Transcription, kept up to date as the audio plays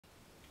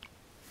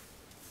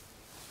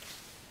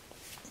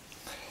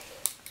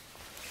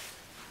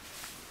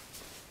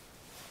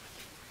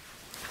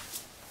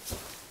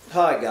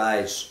Hi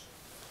guys,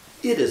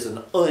 it is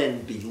an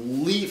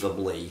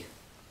unbelievably,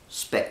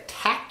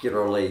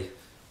 spectacularly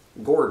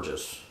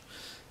gorgeous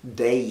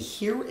day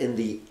here in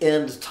the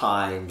end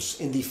times,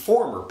 in the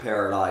former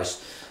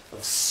paradise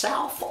of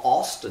South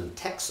Austin,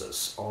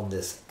 Texas, on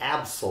this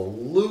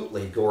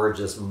absolutely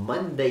gorgeous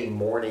Monday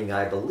morning,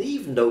 I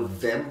believe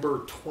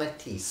November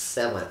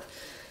 27th,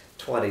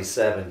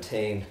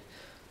 2017,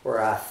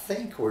 where I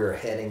think we're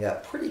heading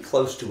up pretty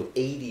close to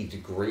 80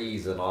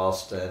 degrees in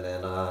Austin,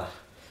 and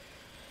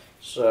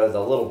so the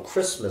little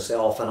Christmas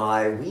elf and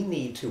I, we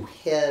need to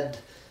head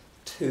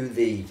to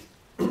the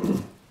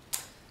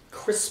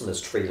Christmas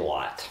tree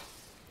lot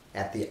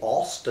at the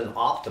Austin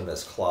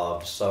Optimist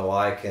Club so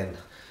I can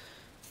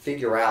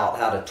figure out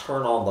how to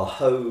turn on the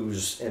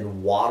hose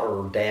and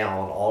water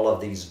down all of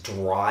these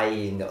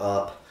drying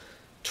up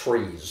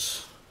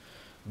trees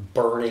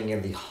burning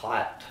in the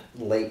hot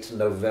late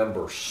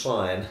November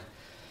sun.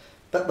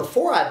 But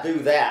before I do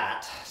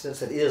that,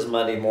 since it is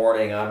Monday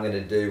morning, I'm going to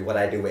do what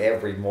I do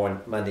every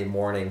Monday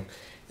morning,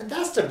 and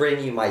that's to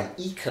bring you my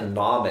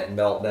Economic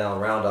Meltdown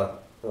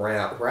Roundup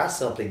rant, where I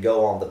simply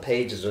go on the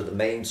pages of the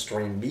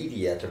mainstream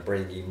media to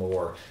bring you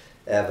more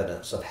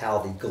evidence of how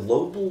the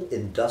global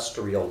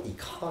industrial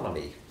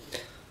economy,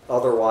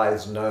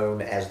 otherwise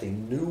known as the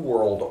New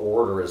World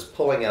Order, is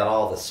pulling out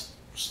all the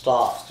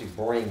stops to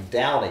bring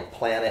down a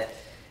planet.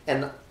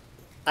 And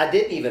I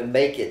didn't even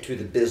make it to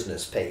the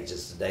business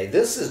pages today.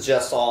 This is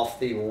just off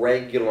the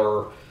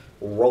regular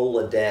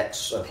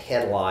Rolodex of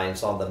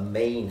headlines on the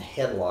main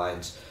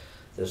headlines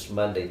this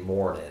Monday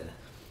morning.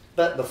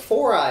 But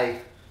before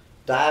I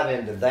dive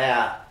into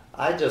that,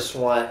 I just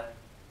want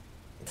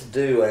to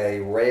do a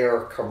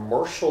rare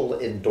commercial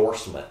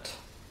endorsement.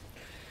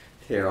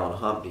 Here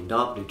on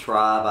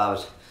Humptydumptytribe, I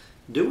was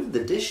doing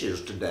the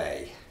dishes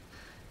today,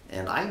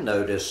 and I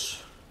noticed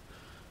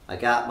I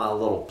got my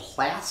little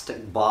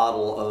plastic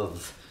bottle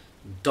of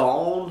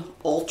Dawn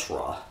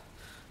Ultra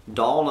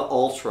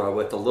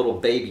with the little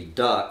baby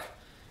duck,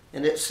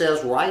 and it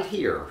says right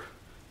here,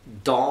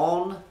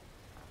 Dawn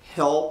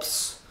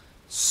helps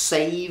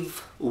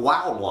save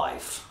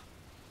wildlife.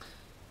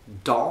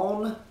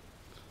 Dawn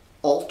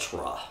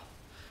Ultra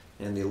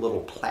in the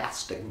little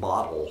plastic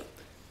bottle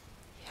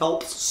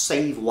helps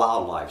save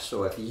wildlife.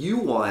 So if you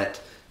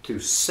want to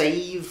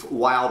save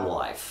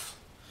wildlife,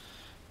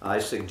 I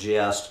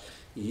suggest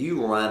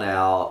you run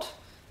out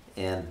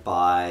and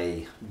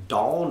buy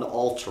Dawn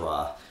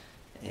Ultra,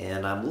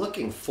 and I'm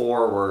looking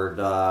forward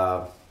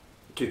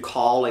to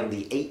calling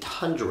the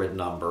 800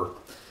 number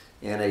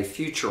in a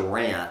future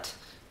rant.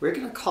 We're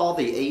going to call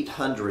the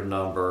 800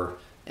 number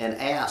and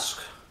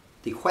ask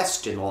the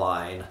question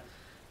line,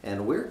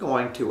 and we're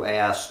going to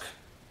ask,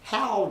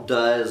 how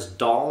does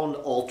Dawn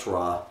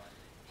Ultra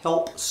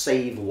help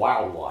save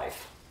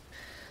wildlife?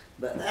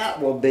 But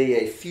that will be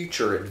a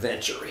future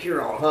adventure here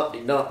on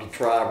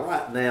Humptydumptytribe.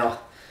 Right now,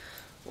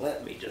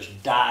 let me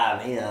just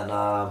dive in.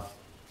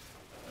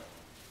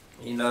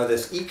 You know,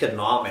 this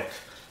Economic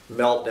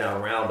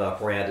Meltdown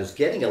Roundup rant is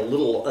getting a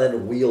little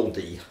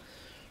unwieldy.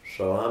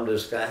 So I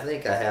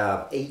think I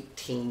have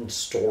 18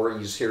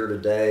 stories here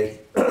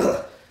today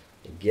to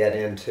get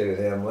into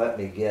them. Let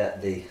me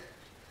get the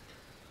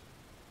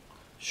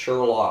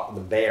Sherlock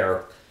the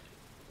bear.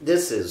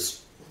 This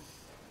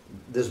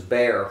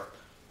bear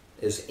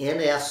is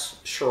N.S.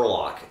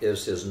 Sherlock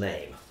is his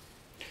name.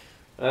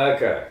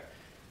 Okay.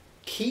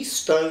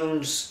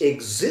 Keystone's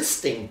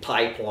existing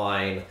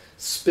pipeline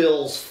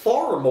spills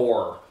far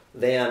more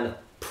than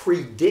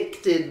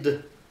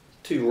predicted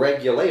to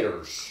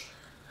regulators.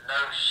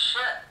 No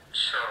shit,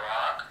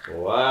 Sherlock.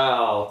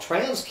 Wow.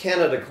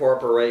 TransCanada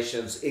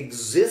Corporation's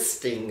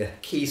existing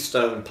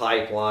Keystone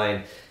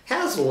pipeline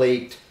has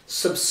leaked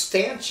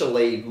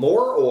substantially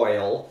more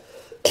oil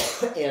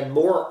and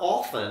more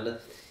often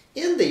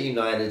in the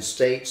United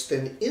States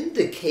than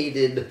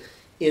indicated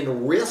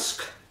in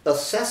risk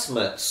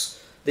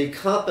assessments the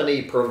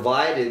company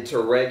provided to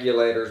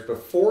regulators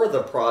before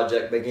the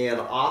project began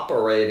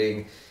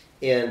operating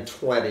in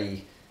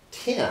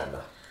 2010.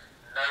 No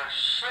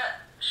shit,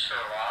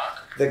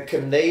 Sherlock. The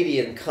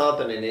Canadian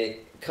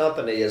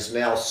company is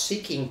now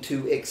seeking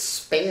to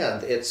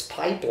expand its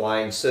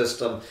pipeline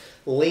system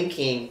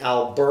linking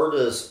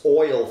Alberta's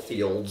oil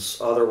fields,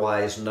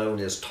 otherwise known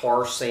as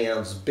tar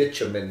sands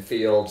bitumen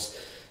fields,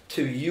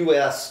 to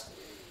U.S.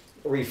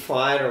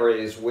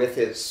 refineries with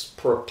its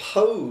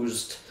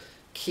proposed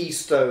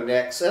Keystone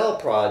XL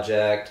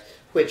project,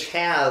 which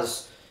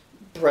has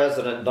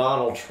President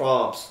Donald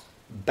Trump's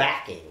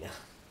backing.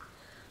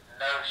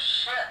 No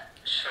shit,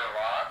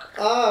 Sherlock.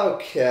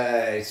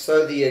 Okay,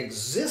 so the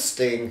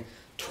existing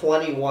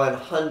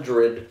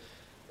 2,100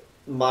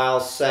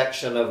 mile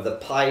section of the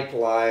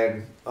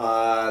pipeline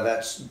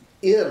that's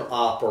in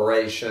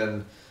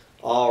operation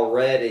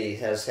already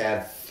has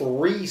had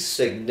 3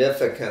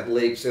 significant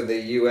leaks in the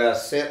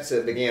U.S. since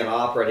it began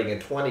operating in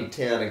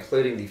 2010,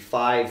 including the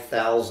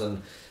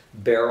 5,000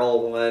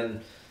 barrel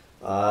one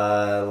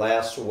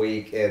last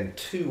week and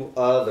 2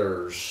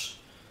 others,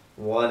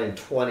 one in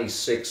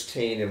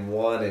 2016 and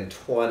one in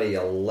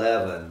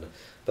 2011.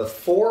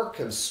 Before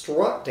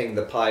constructing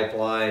the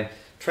pipeline,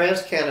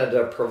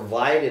 TransCanada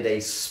provided a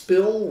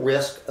spill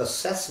risk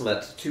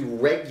assessment to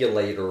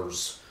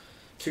regulators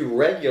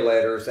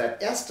that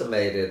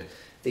estimated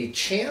the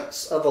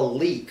chance of a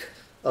leak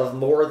of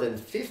more than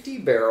 50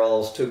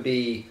 barrels to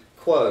be,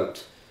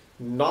 quote,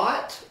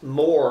 not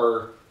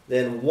more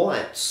than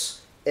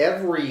once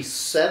every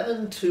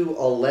 7 to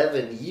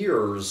 11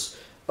 years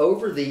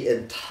over the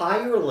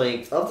entire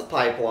length of the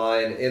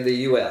pipeline in the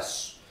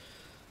U.S.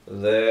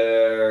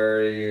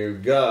 There you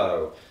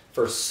go.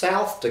 For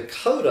South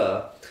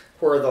Dakota,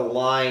 where the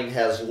line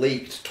has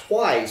leaked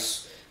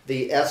twice,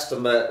 the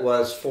estimate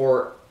was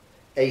for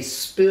a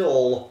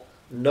spill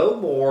no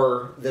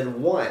more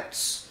than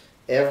once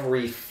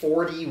every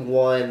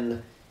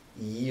 41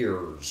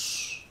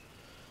 years.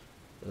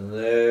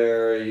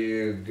 There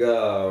you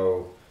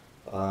go.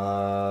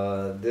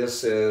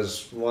 This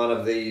is one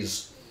of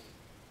these,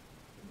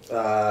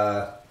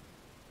 some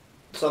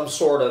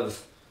sort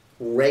of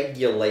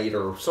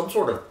regulator, some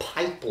sort of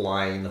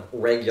pipeline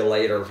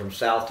regulator from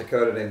South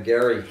Dakota named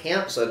Gary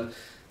Hansen.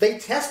 They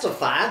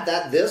testified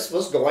that this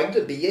was going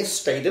to be a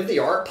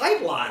state-of-the-art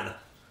pipeline.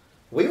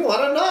 We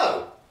want to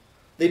know.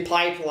 The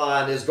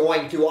pipeline is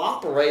going to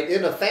operate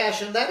in a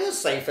fashion that is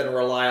safe and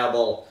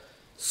reliable.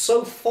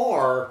 So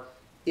far,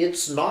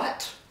 it's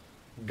not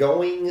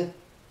going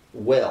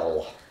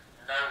well.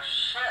 No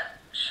shit,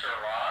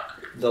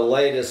 Sherlock. The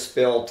latest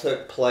spill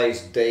took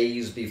place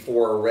days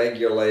before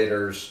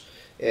regulators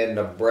in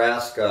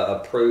Nebraska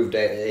approved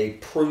a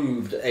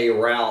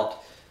route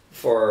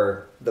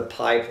for the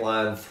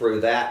pipeline through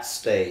that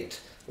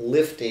state,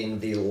 lifting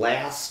the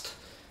last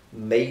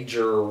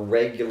major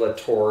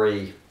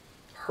regulatory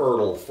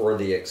hurdle for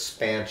the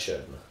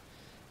expansion.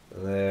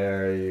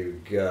 There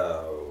you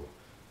go.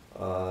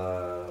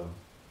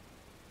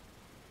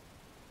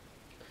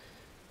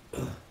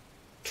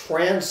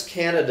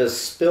 TransCanada's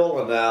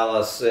spill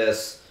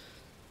analysis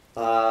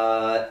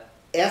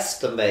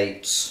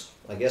estimates,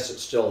 I guess it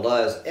still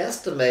does,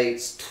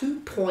 estimates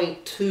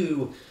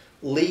 2.2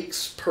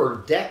 leaks per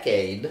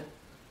decade,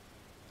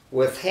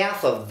 with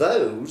half of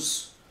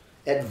those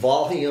at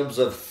volumes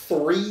of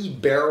 3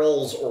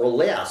 barrels or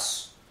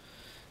less.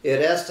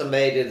 It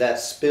estimated that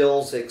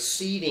spills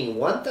exceeding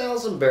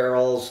 1,000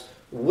 barrels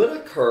would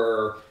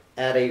occur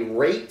at a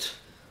rate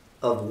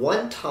of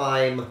 1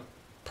 time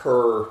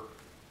per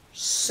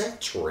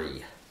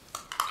century. Oh,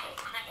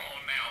 come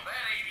on now.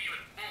 That ain't even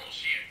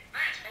bullshit.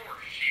 That's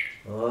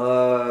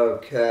horseshit.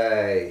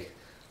 Okay.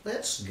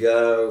 Let's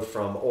go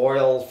from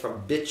oil,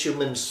 from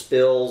bitumen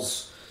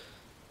spills,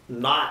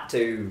 not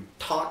to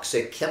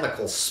toxic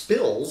chemical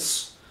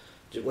spills.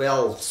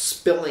 Well,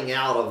 spilling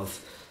out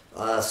of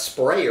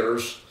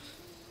sprayers.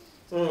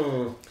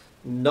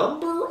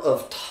 Number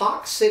of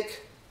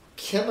toxic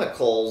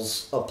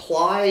chemicals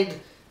applied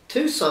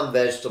to some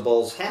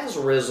vegetables has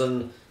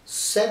risen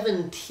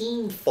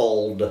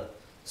 17-fold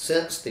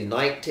since the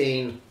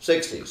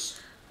 1960s.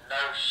 No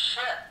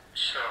shit,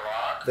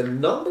 Sherlock. The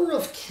number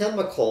of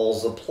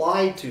chemicals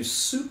applied to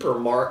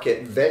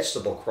supermarket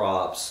vegetable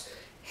crops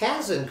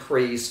has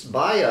increased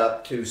by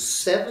up to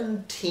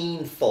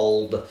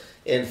 17-fold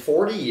in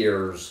 40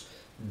 years,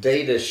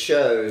 data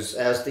shows,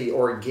 as the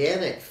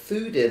organic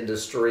food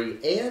industry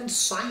and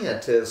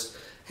scientists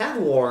have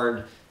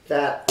warned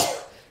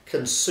that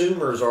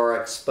consumers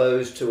are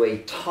exposed to a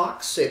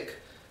toxic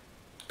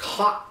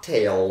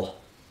cocktail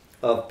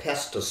of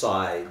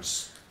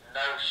pesticides.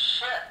 No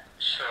shit,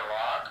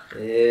 Sherlock.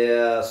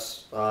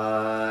 Yes,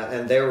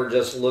 and they were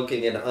just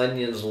looking at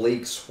onions,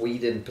 leeks,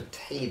 wheat, and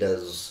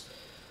potatoes.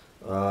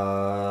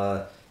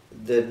 The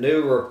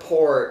new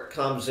report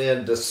comes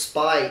in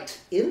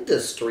despite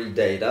industry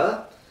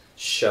data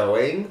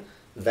showing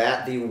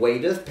that the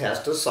weight of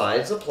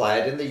pesticides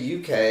applied in the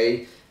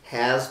UK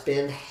has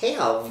been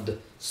halved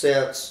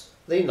since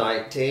the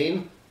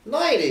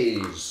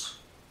 1990s.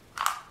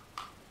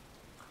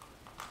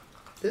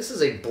 This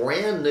is a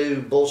brand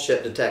new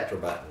bullshit detector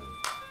button.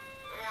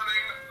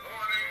 Warning,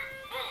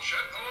 bullshit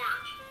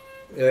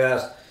alert.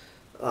 Yes,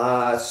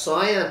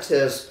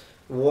 scientists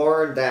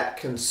warned that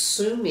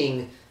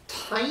consuming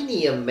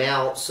tiny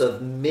amounts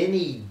of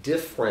many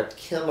different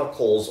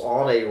chemicals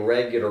on a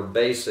regular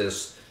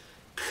basis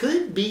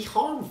could be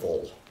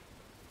harmful.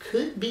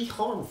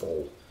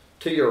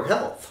 To your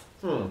health.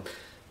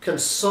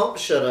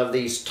 Consumption of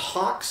these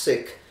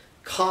toxic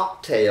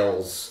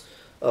cocktails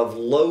of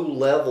low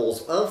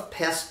levels of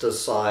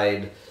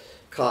pesticide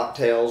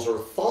cocktails are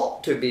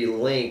thought to be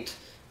linked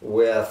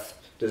with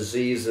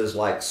diseases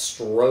like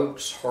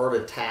strokes, heart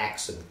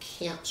attacks, and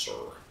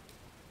cancer.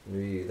 Do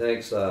you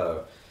think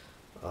so?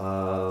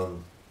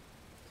 One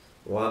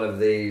of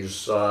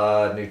these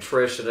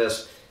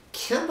nutritionists,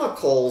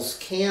 chemicals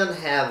can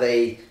have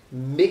a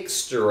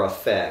mixture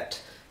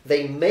effect.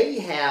 They may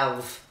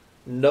have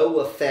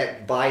no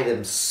effect by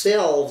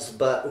themselves,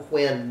 but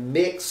when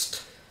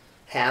mixed,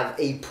 have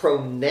a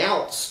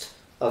pronounced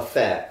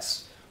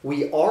effects.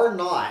 We are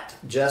not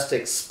just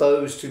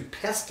exposed to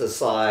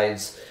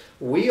pesticides,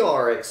 we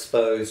are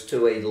exposed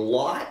to a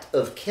lot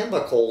of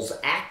chemicals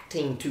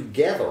acting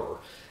together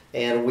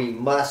and we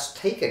must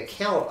take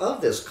account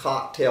of this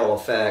cocktail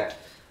effect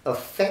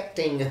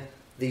affecting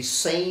the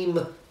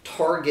same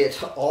target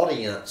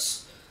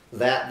audience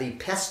that the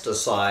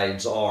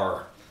pesticides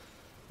are.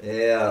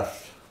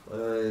 Yes,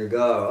 there you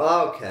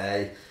go.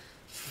 Okay,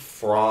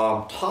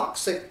 from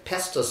toxic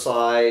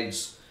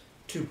pesticides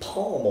to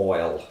palm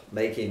oil,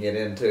 making it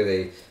into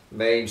the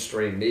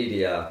mainstream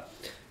media.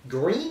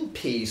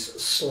 Greenpeace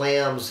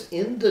slams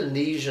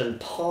Indonesian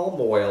palm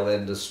oil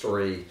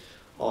industry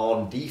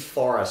on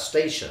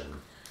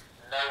deforestation.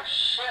 No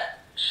shit,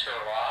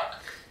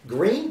 Sherlock.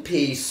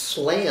 Greenpeace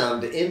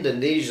slammed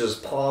Indonesia's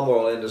palm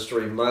oil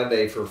industry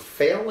Monday for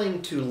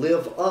failing to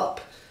live up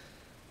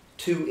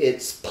to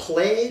its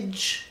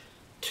pledge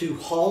to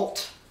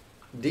halt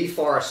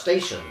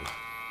deforestation,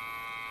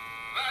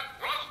 That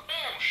was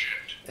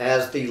bullshit.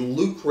 as the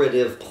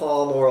lucrative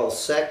palm oil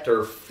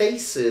sector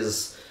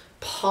faces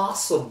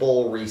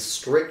possible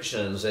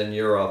restrictions in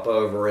Europe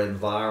over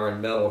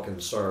environmental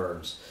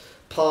concerns.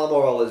 Palm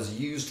oil is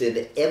used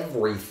in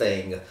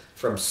everything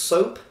from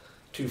soap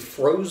to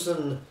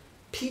frozen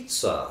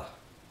pizza.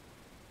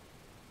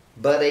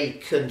 But a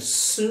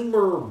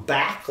consumer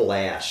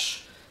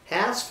backlash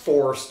has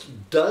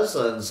forced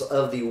dozens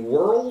of the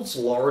world's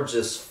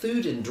largest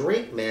food and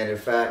drink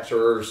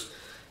manufacturers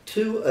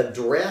to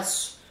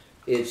address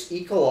its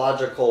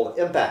ecological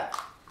impact.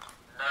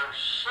 No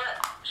shit,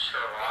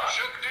 Sherlock.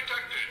 Shit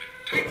detected.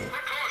 Take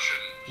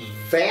precautions.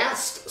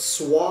 Vast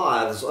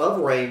swaths of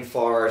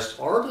rainforest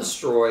are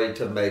destroyed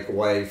to make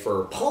way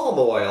for palm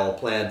oil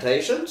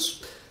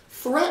plantations,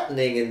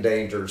 threatening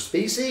endangered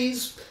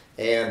species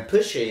and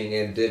pushing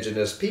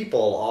indigenous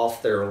people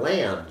off their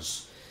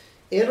lands.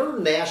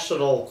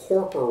 International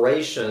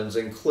corporations,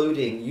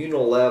 including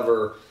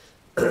Unilever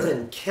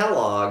and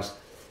Kellogg's,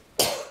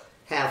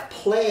 have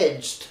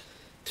pledged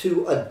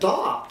to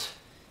adopt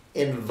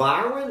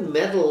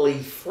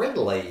environmentally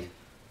friendly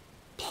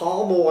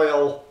palm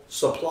oil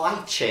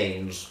supply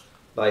chains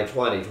by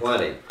 2020.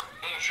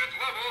 Bullshit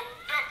level,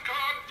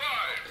 DEFCON 5.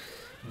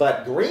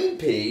 But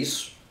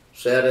Greenpeace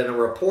said in a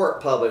report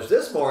published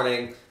this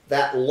morning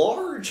that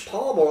large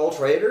palm oil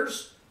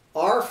traders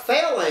are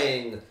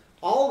failing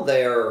on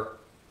their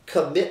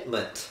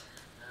commitment.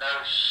 No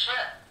shit,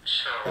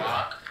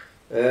 Sherlock.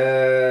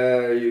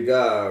 There you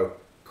go.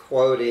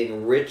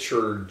 Quoting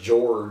Richard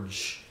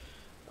George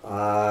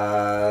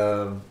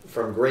from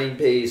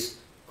Greenpeace,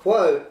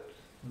 quote,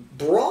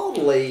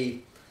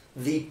 broadly,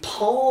 the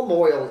palm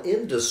oil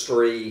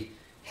industry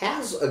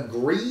has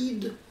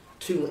agreed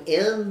to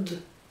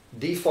end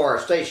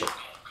deforestation. Oh,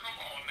 come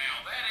on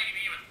now. That ain't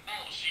even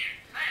bullshit.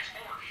 That's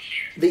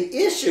horseshit. The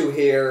issue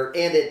here,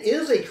 and it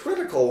is a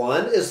critical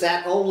one, is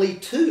that only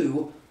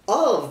 2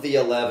 of the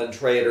 11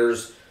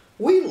 traders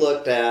we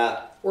looked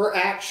at were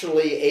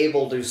actually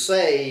able to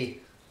say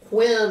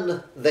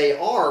when they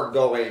are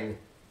going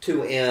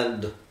to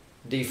end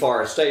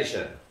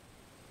deforestation.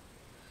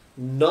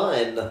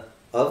 None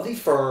of the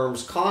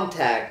firms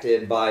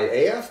contacted by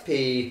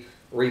AFP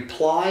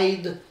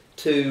replied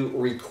to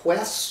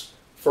requests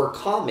for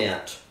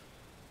comment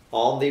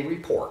on the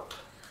report.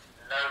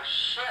 No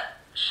shit,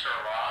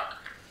 Sherlock.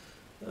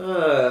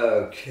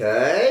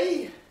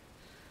 Okay.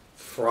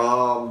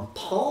 From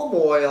palm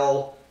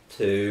oil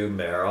to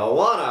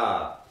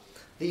marijuana.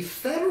 The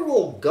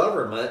federal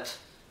government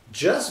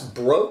just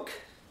broke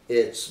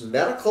its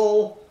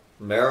medical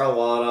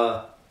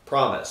marijuana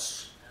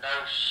promise. No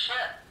shit,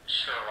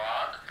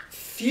 Sherlock.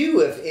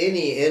 Few, if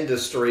any,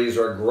 industries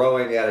are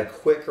growing at a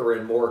quicker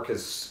and more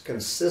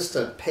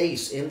consistent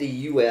pace in the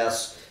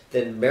U.S.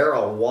 than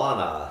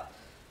marijuana.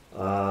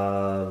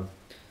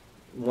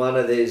 One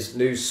of these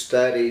new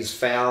studies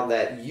found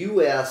that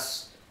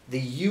the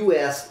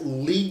U.S.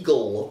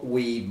 legal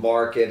weed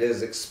market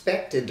is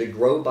expected to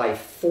grow by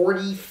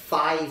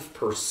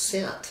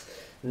 45%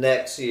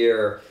 next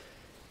year,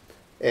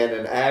 and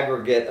an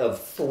aggregate of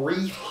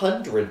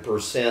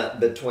 300%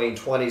 between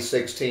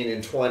 2016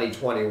 and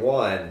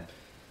 2021.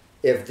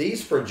 If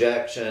these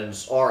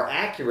projections are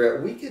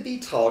accurate, we could be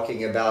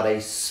talking about a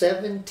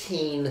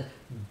 $17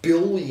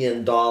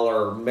 billion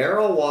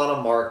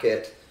marijuana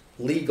market,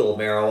 legal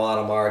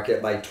marijuana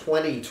market, by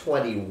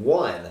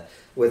 2021.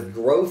 With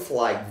growth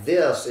like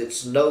this,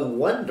 it's no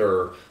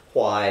wonder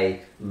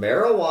why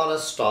marijuana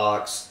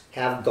stocks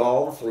have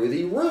gone through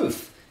the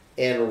roof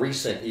in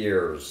recent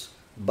years.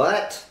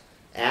 But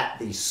at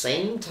the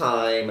same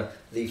time,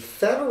 the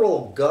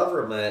federal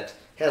government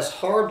has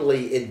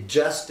hardly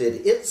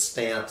adjusted its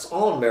stance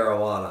on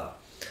marijuana.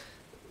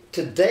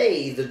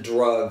 Today, the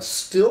drug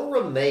still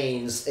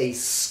remains a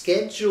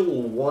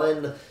Schedule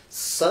I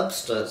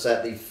substance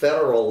at the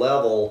federal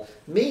level,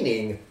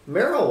 meaning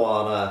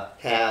marijuana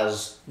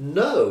has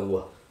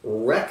no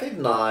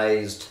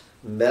recognized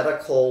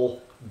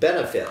medical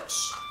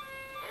benefits.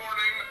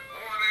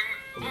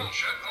 Warning,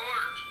 bullshit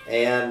alert.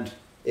 And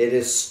it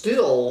is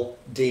still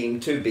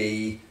deemed to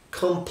be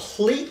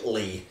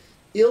completely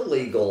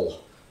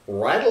illegal,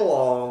 right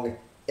along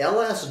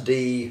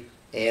LSD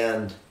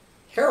and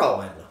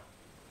heroin.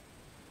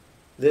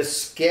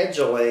 This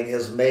scheduling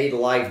has made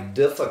life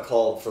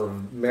difficult for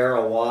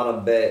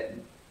marijuana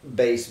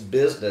based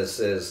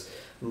businesses.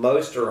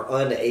 Most are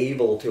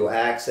unable to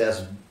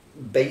access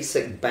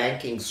basic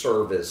banking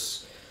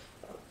services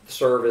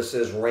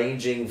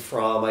ranging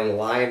from a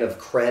line of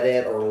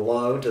credit or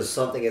loan to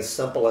something as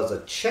simple as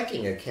a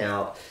checking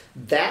account.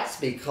 That's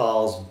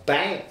because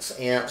banks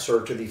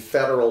answer to the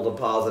Federal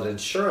Deposit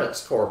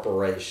Insurance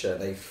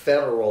Corporation, a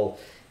federal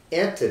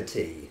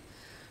entity.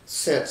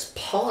 Since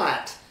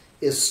pot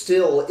is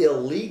still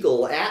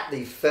illegal at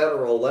the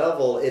federal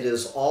level, it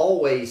is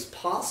always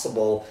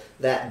possible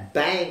that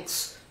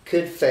banks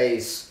could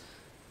face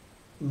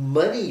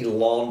money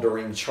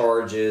laundering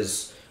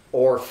charges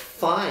or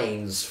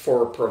fines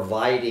for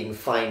providing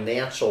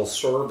financial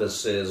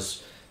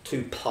services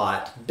to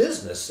pot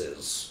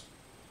businesses.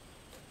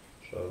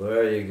 So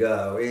there you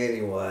go.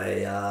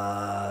 Anyway,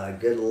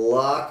 good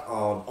luck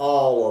on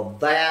all of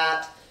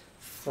that,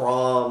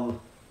 from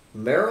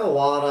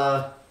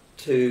marijuana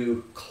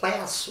to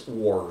class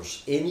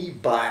wars.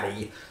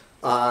 Anybody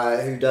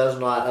who does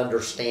not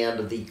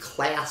understand the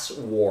class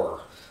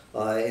war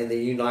in the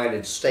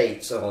United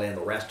States and in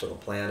the rest of the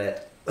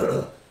planet,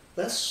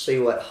 let's see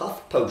what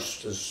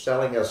HuffPost is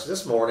telling us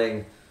this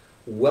morning.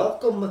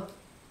 Welcome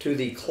to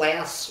the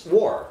class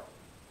war.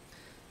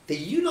 The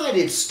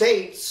United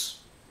States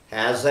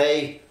has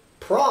a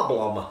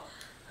problem. No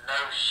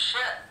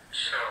shit,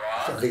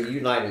 Sherlock. The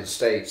United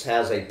States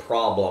has a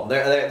problem.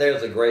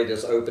 There's the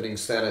greatest opening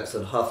sentence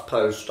in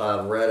HuffPost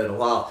I've read in a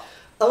while.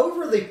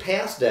 Over the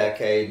past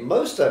decade,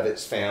 most of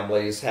its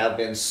families have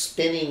been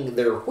spinning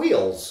their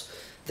wheels.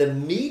 The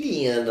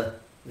median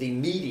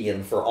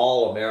for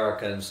all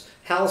Americans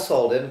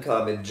household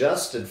income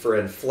adjusted for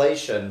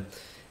inflation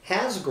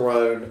has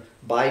grown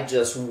by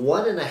just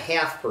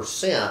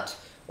 1.5%,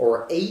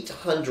 or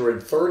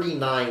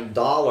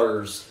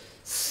 $839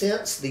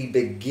 since the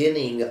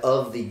beginning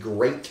of the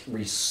Great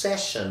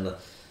Recession,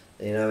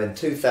 in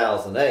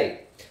 2008.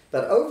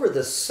 But over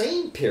the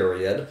same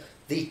period,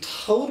 the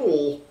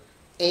total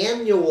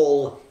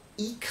annual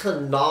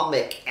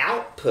economic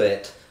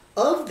output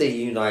of the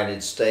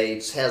United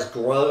States has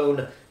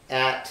grown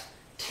at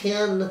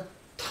 10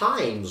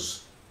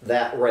 times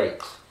that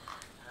rate.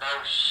 No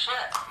shit,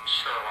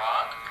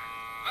 Sherlock.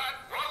 That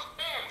was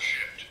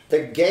bullshit.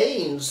 The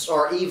gains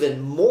are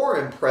even more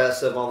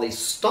impressive on the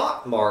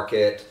stock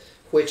market,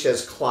 which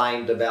has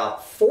climbed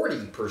about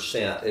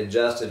 40%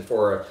 adjusted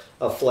for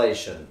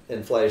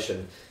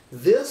inflation.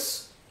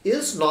 This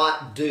is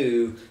not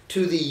due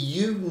to the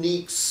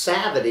unique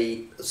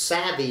savvy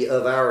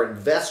of our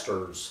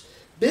investors.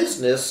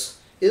 Business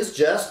is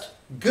just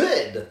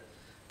good.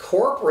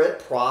 Corporate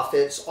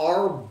profits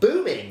are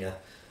booming,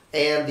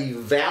 and the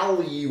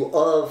value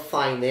of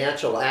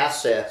financial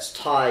assets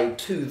tied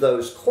to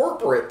those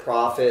corporate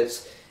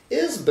profits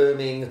is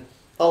booming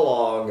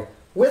along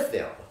with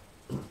them.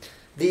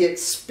 The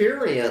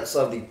experience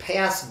of the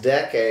past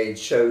decade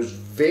shows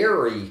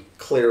very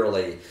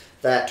clearly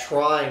that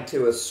trying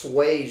to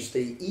assuage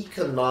the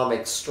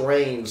economic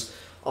strains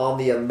on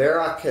the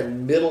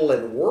American middle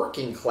and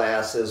working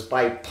classes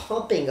by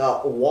pumping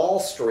up Wall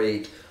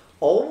Street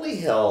only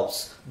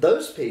helps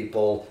those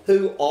people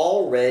who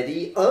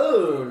already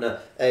own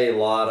a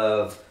lot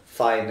of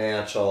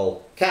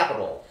financial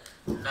capital.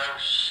 No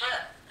shit,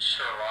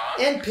 Sherlock.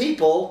 And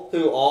people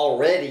who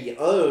already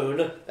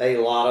own a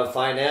lot of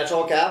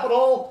financial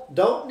capital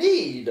don't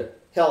need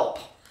help.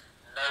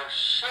 No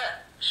shit,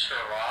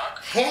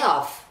 Sherlock.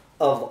 Half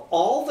of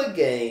all the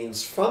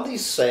gains from the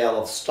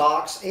sale of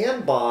stocks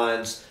and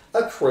bonds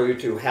accrue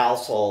to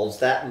households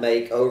that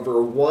make over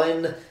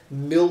 $1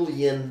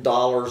 million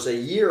a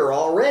year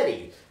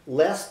already.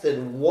 Less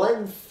than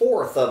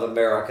 1/4 of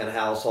American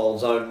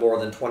households own more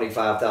than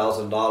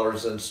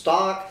 $25,000 in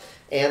stock,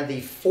 and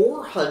the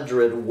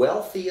 400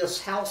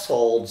 wealthiest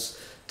households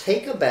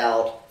take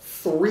about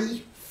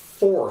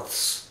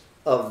 3/4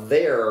 of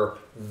their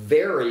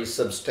very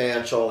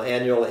substantial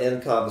annual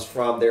incomes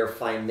from their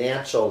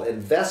financial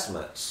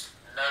investments.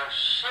 No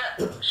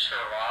shit,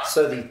 Sherlock.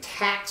 So the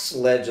tax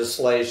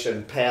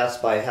legislation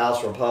passed by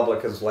House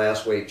Republicans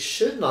last week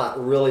should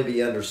not really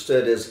be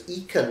understood as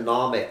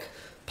economic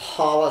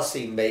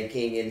policy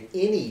making in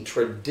any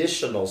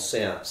traditional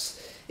sense.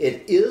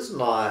 It is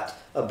not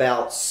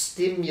about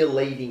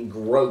stimulating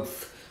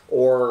growth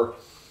or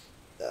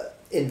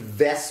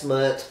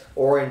investment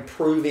or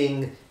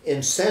improving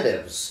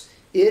incentives.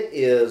 It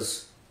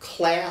is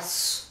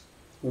class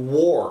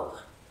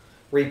war.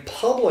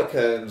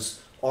 Republicans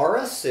are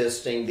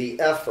assisting the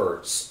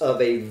efforts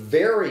of a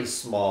very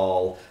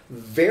small,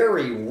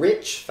 very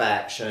rich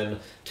faction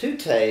to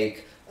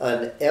take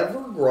an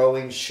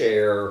ever-growing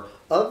share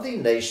of the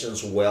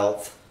nation's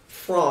wealth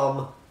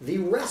from the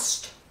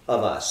rest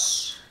of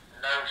us.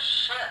 No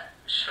shit,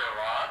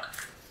 Sherlock.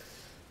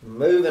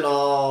 Moving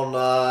on,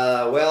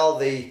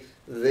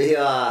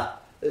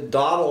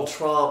 Donald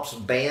Trump's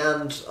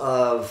band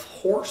of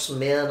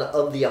horsemen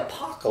of the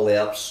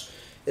apocalypse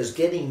is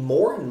getting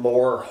more and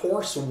more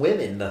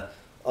horsewomen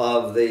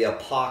of the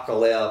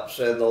apocalypse,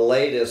 and the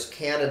latest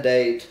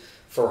candidate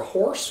for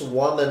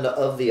horsewoman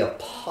of the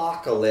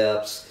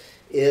apocalypse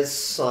is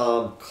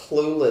some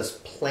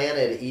clueless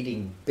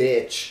planet-eating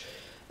bitch,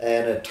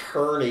 an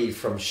attorney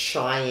from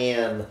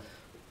Cheyenne,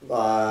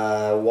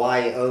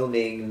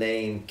 Wyoming,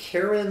 named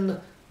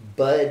Karen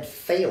Bud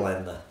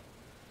Phelan,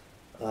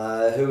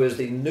 who is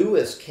the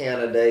newest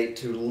candidate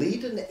to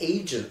lead an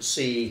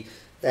agency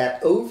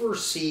that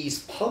oversees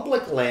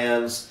public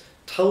lands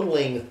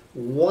totaling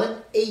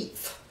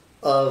 1/8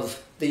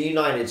 of the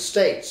United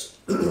States,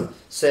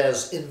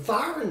 says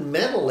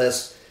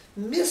environmentalists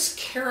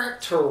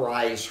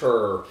mischaracterize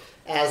her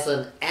as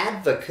an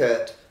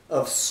advocate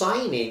of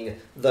signing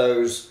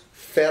those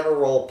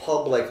federal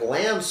public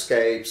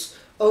landscapes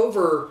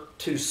over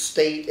to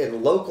state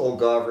and local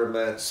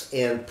governments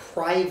and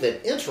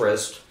private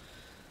interest,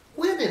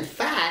 when in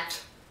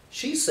fact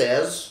she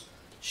says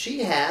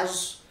she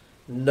has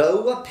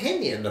no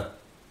opinion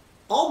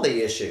on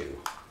the issue.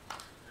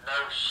 No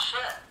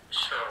shit,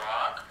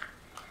 Sherlock.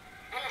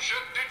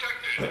 Bullshit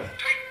detected.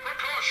 Take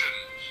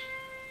precautions.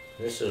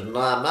 This is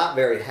not, I'm not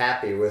very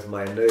happy with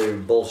my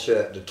new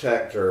bullshit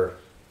detector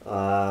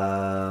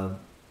button.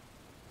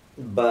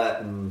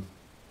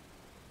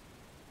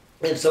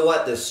 And so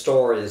what this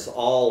story is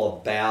all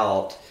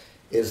about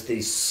is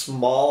the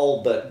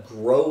small but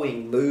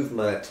growing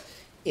movement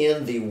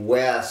in the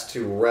West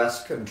to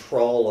wrest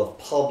control of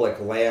public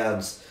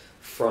lands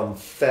from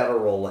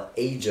federal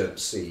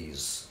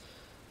agencies.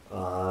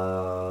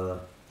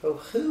 Who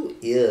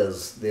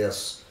is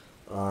this?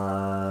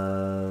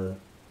 Who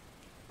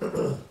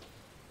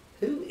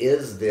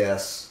is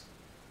this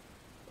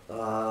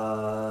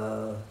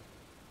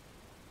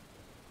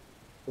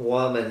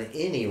woman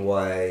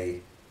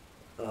anyway?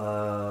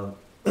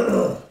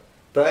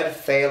 Bud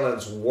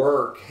Phelan's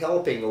work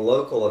helping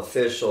local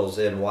officials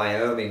in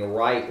Wyoming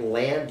write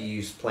land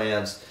use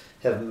plans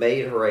have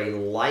made her a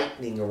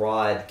lightning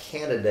rod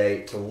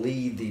candidate to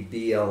lead the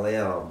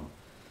BLM.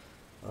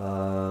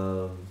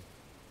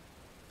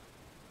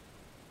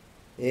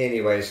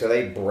 Anyway, so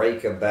they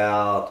break this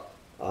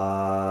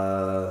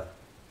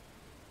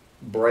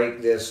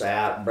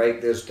out,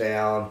 break this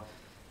down.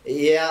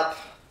 Yep.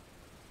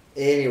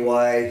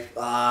 Anyway,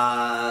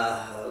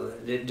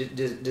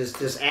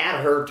 just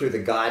add her to the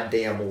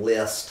goddamn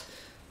list.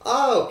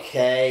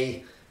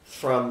 Okay,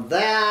 from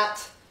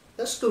that,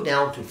 let's go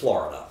down to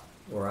Florida,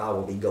 where I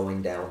will be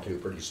going down to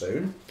pretty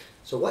soon.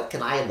 So what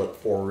can I look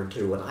forward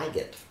to when I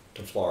get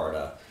to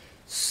Florida?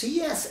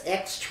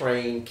 CSX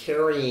train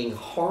carrying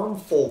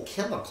harmful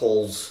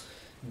chemicals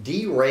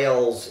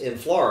derails in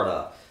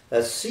Florida.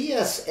 A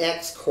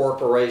CSX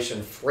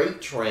Corporation freight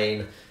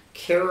train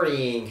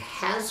carrying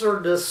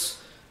hazardous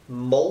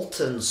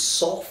molten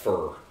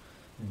sulfur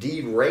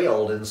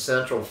derailed in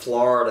central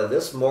Florida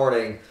this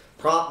morning,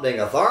 prompting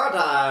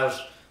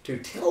authorities to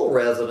tell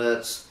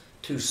residents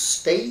to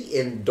stay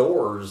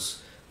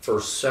indoors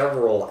for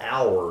several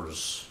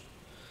hours.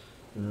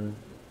 No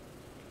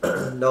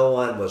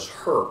one was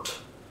hurt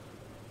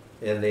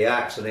in the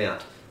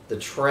accident. The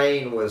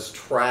train was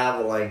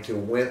traveling to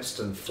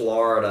Winston,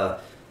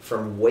 Florida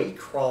from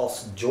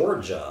Waycross,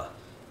 Georgia,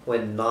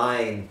 when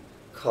 9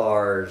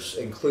 cars,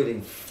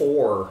 including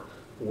 4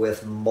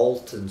 with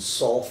molten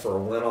sulfur,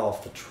 went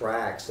off the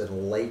tracks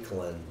in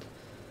Lakeland.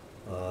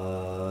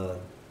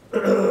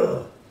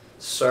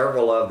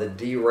 Several of the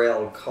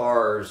derailed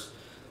cars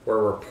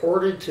were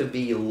reported to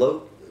be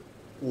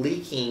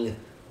leaking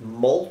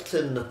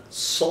molten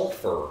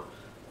sulfur,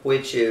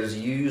 which is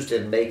used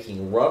in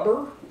making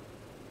rubber,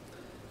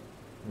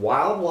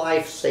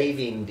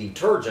 wildlife-saving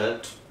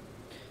detergent,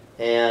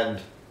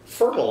 and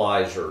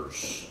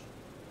fertilizers.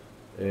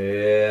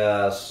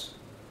 Yes.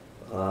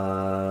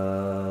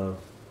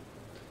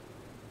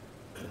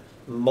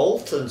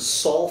 Molten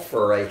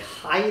sulfur, a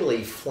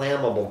highly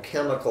flammable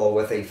chemical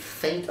with a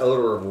faint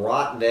odor of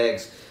rotten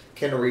eggs,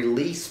 can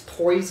release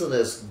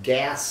poisonous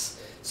gas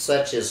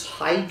such as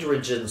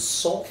hydrogen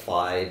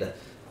sulfide,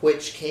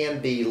 which can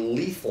be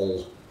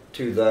lethal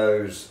to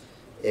those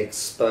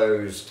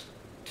exposed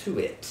to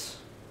it.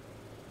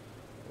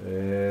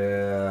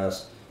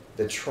 Yes.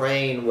 The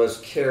train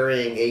was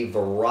carrying a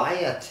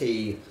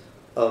variety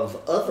of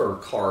other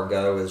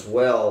cargo as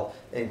well,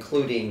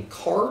 including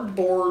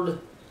cardboard,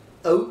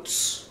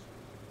 oats,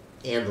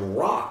 and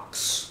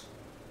rocks.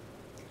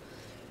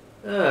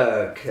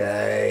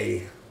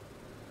 Okay.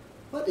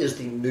 What is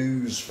the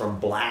news from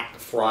Black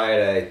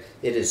Friday?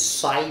 It is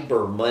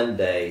Cyber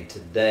Monday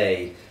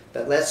today,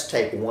 but let's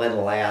take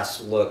one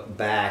last look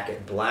back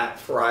at Black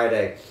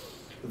Friday.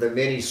 The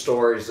many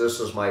stories, this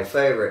is my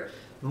favorite.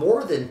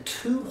 More than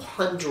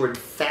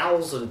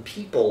 200,000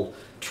 people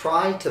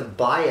tried to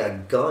buy a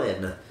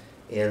gun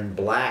in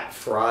Black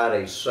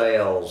Friday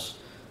sales.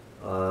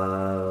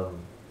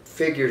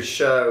 Figures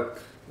show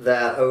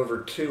that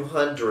over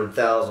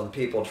 200,000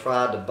 people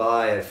tried to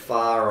buy a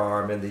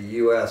firearm in the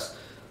U.S.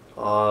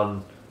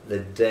 on the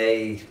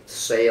day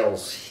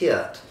sales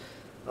hit.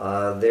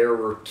 There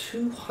were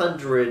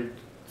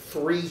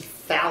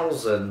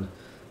 203,000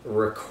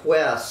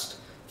 requests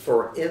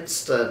for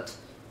instant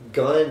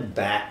gun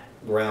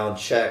background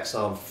checks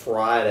on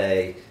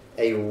Friday,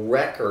 a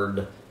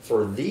record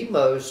for the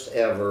most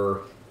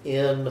ever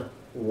in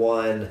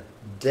one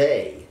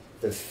day.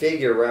 The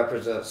figure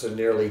represents a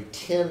nearly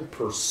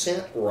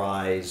 10%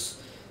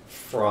 rise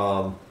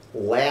from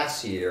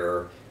last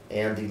year,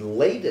 and the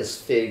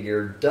latest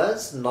figure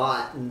does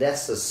not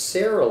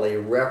necessarily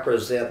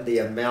represent the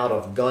amount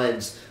of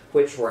guns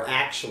which were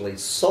actually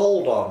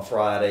sold on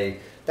Friday.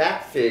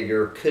 That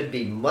figure could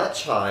be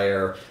much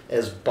higher,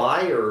 as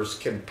buyers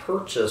can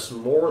purchase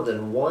more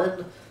than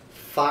one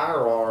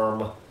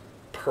firearm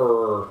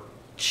per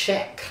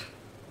check.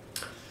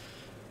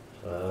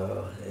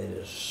 It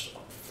is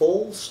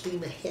full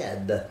steam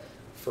ahead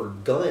for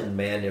gun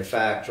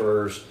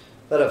manufacturers.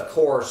 But of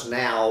course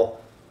now,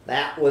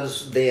 that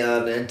was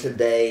then, and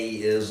today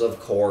is of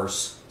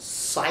course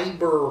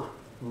Cyber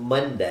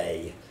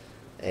Monday.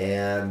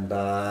 And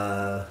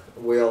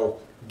we'll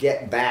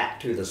get back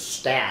to the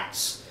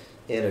stats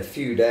in a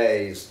few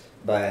days,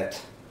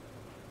 but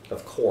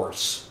of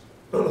course,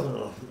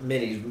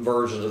 many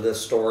versions of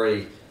this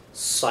story,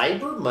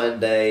 Cyber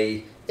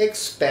Monday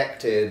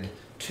expected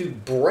to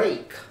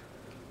break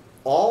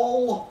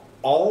all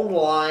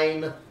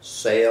online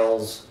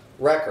sales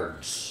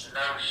records.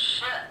 No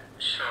shit,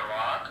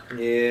 Sherlock.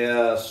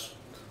 Yes.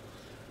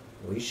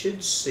 We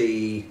should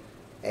see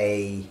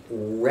a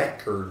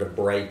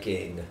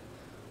record-breaking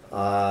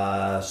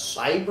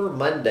Cyber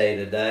Monday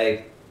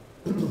today.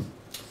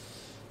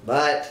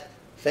 But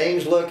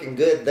things looking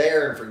good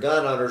there, and for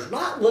gun owners,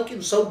 not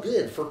looking so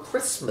good for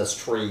Christmas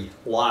tree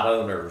lot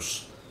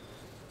owners.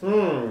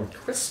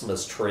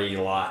 Christmas tree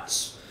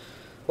lots.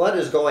 What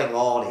is going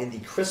on in the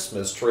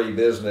Christmas tree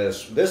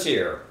business this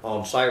year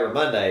on Cyber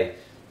Monday?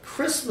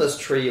 Christmas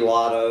tree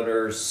lot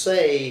owners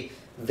say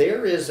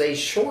there is a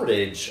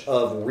shortage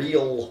of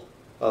real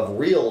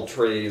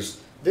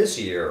trees this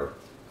year.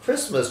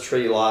 Christmas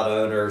tree lot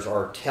owners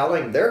are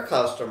telling their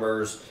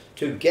customers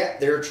to get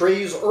their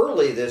trees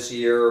early this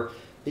year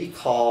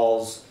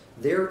because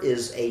there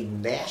is a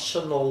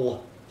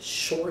national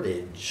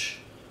shortage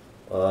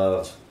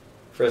of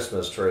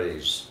Christmas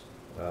trees.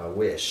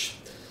 Wish.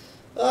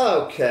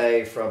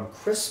 Okay, from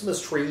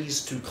Christmas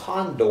trees to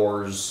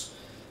condors.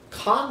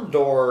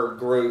 Condor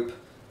Group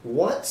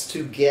wants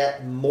to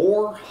get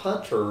more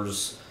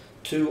hunters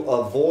to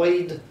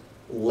avoid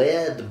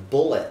lead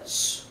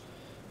bullets.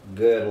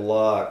 Good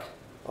luck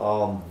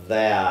on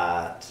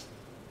that.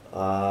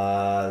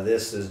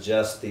 This is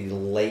just the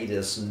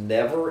latest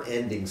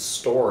never-ending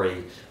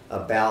story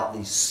about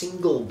the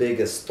single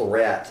biggest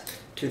threat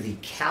to the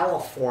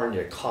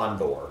California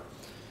condor.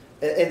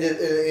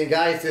 And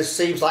guys, this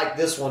seems like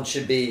this one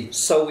should be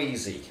so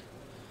easy.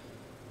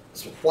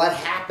 So what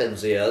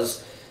happens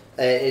is,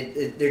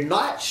 they're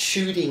not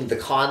shooting the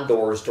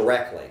condors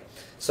directly.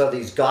 So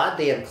these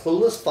goddamn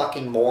clueless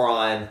fucking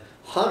moron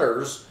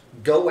hunters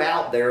go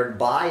out there and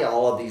buy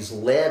all of these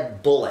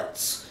lead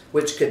bullets,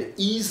 which could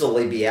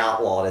easily be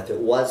outlawed if it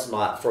was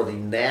not for the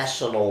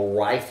National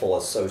Rifle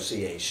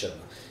Association,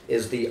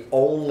 is the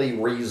only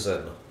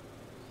reason.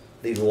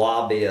 The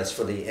lobbyists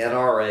for the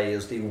NRA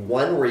is the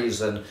one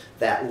reason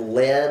that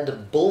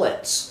lead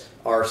bullets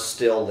are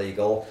still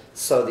legal.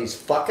 So these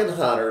fucking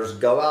hunters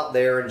go out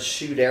there and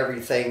shoot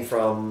everything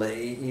from,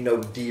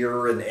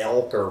 deer and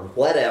elk or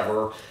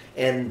whatever,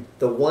 and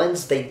the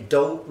ones they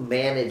don't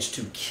manage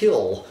to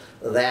kill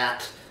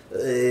that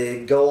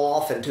go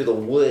off into the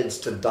woods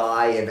to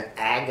die an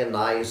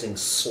agonizing,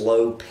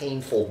 slow,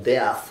 painful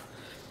death.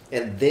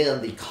 And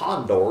then the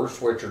condors,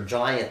 which are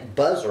giant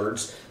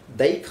buzzards,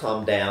 they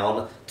come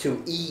down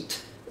to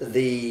eat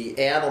the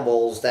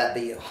animals that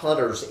the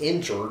hunters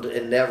injured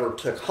and never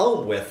took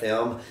home with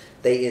them.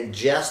 They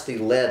ingest the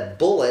lead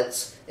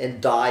bullets and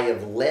die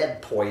of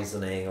lead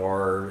poisoning,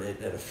 or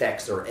it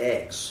affects their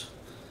eggs.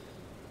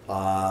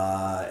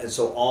 And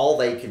so all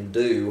they can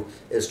do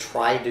is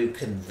try to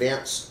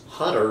convince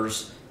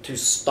hunters to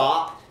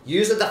stop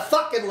using the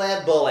fucking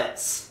lead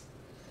bullets.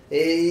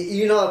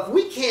 If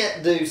we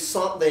can't do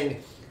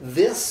something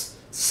this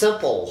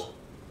simple,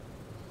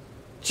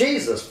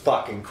 Jesus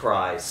fucking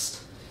Christ.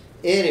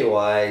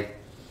 Anyway,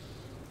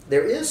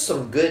 there is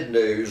some good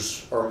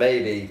news, or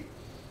maybe,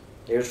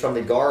 here's from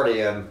The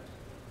Guardian.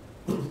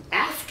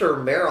 After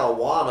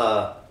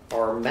marijuana,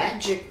 are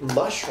magic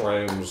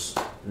mushrooms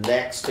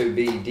next to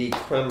be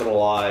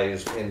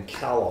decriminalized in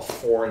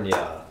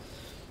California?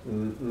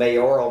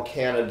 Mayoral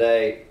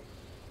candidate,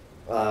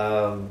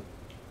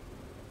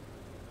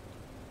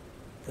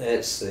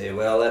 let's see,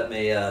 well, let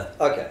me,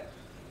 okay.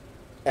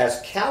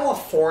 As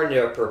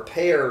California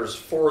prepares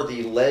for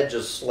the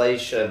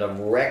legislation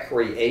of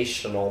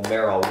recreational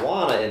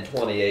marijuana in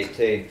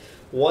 2018,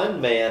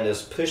 one man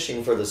is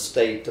pushing for the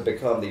state to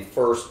become the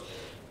first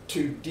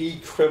to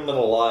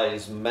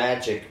decriminalize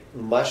magic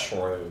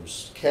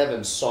mushrooms.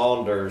 Kevin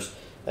Saunders,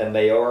 a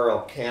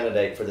mayoral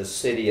candidate for the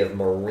city of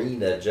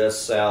Marina,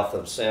 just south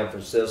of San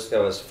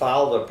Francisco, has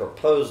filed a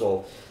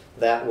proposal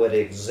that would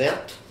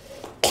exempt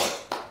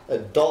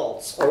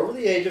adults over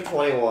the age of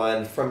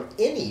 21 from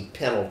any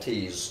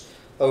penalties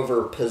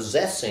over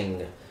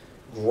possessing,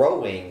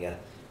 growing,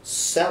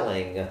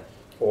 selling,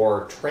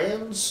 or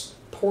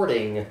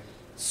transporting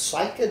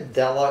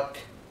psychedelic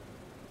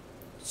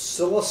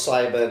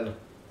psilocybin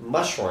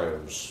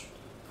mushrooms,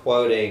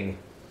 quoting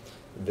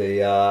the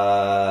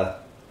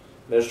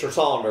Mr.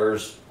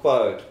 Saunders,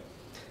 quote,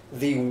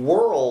 "The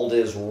world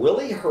is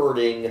really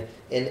hurting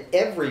and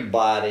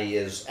everybody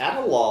is at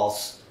a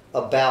loss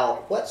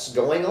about what's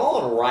going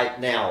on right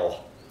now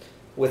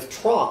with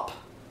Trump,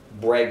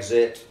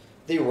 Brexit,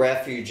 the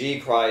refugee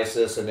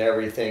crisis, and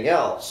everything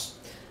else.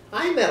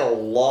 I'm at a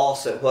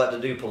loss at what to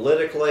do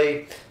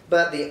politically,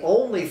 but the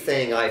only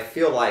thing I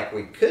feel like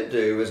we could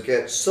do is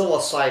get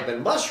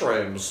psilocybin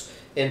mushrooms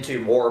into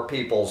more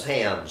people's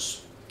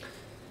hands.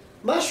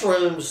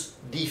 Mushrooms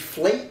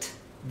deflate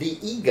the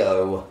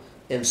ego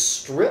and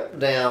strip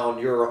down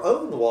your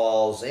own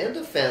walls and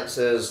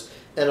defenses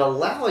and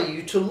allow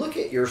you to look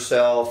at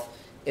yourself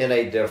in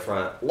a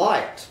different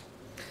light.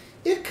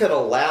 It could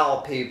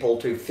allow people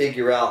to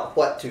figure out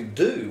what to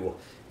do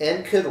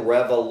and could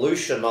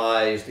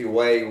revolutionize the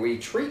way we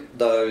treat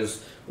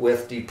those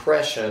with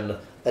depression,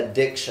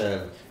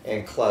 addiction,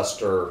 and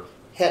cluster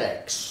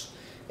headaches."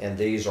 And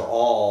these are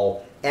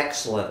all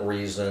excellent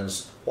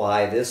reasons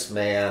why this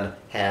man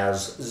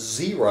has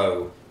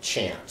zero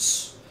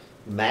chance.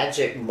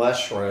 Magic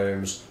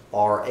mushrooms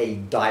are a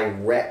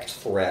direct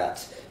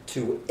threat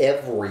to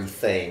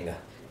everything,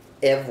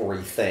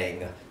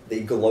 the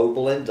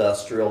global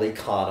industrial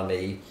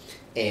economy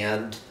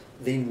and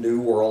the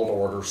New World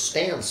Order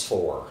stands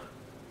for.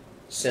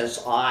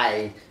 Since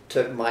I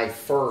took my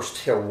first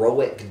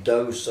heroic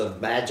dose of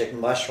magic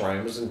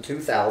mushrooms in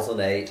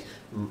 2008,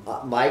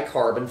 my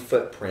carbon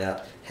footprint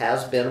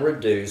has been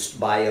reduced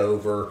by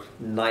over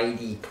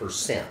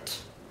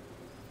 90%.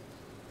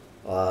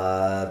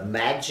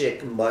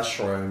 Magic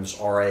mushrooms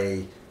are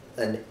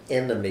an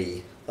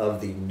enemy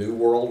of the New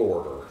World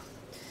Order.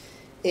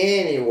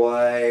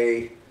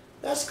 Anyway,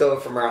 let's go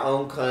from our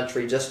own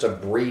country, just a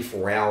brief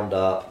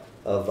roundup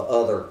of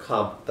other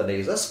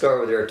companies. Let's go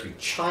over there to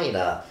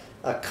China,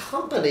 a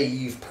company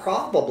you've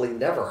probably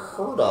never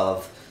heard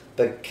of,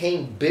 but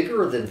became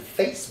bigger than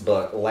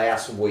Facebook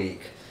last week.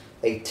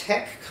 A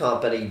tech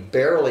company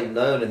barely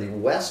known in the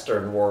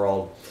Western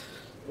world,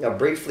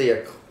 briefly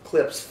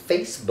eclipsed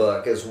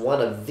Facebook as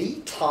one of the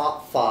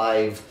top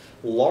 5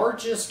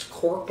 largest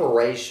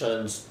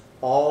corporations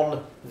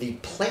on the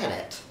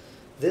planet.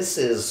 This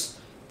is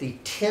the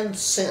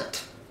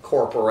Tencent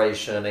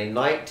Corporation, a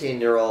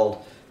 19-year-old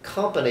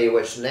company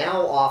which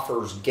now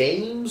offers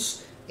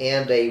games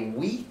and a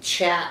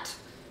WeChat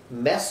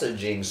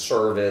messaging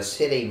service,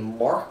 hit a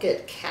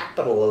market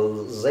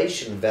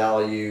capitalization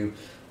value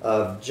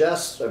of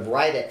just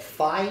right at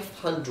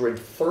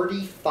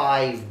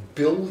 $535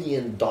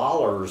 billion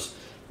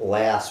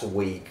last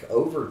week,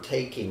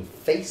 overtaking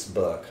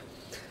Facebook.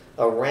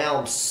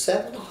 Around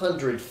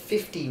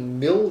 750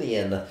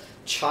 million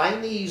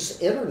Chinese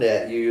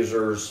internet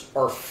users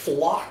are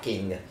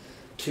flocking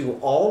to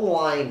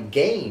online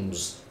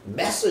games,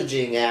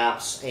 messaging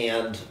apps,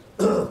 and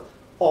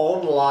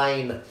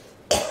online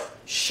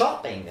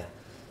shopping,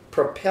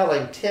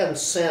 propelling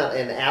Tencent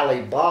and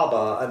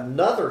Alibaba,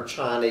 another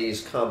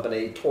Chinese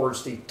company,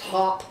 towards the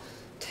top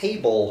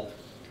table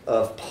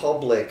of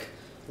public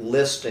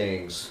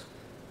listings.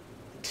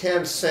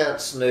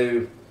 Tencent's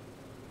new,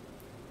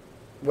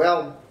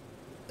 well,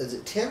 is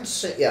it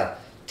Tencent? Yeah.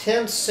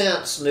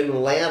 Tencent's new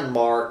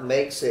landmark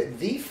makes it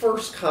the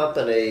first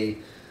company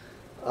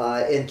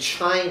in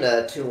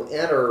China to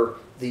enter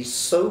the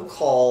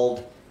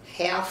so-called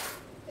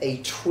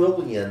 $500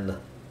 billion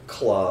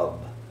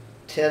club.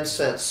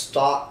 Tencent's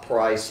stock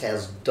price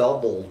has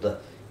doubled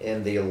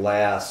in the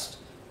last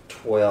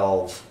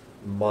 12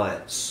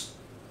 months.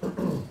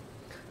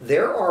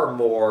 There are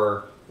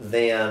more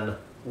than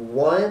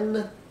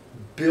 1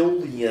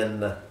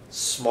 billion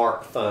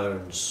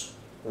smartphones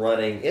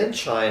running in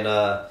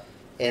China,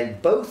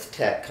 and both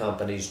tech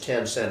companies,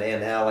 Tencent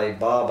and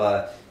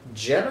Alibaba,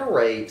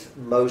 generate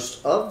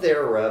most of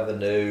their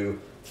revenue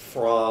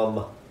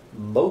from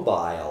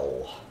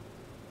mobile.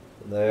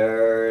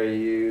 There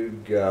you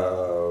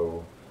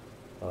go.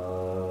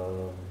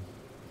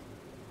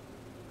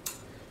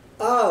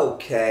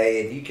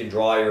 Okay, if you can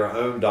draw your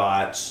own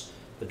dots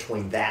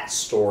between that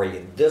story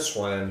and this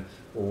one,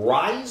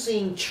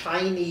 rising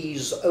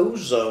Chinese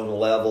ozone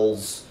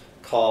levels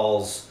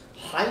cause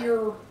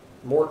higher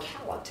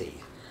mortality.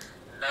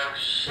 No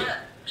shit,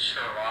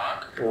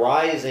 Sherlock.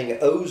 Rising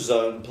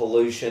ozone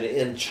pollution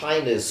in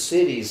China's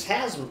cities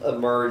has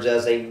emerged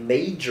as a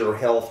major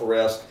health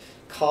risk,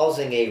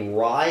 causing a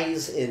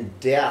rise in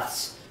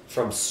deaths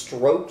from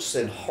strokes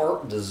and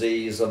heart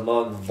disease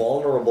among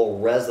vulnerable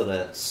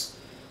residents,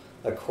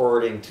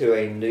 according to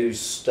a new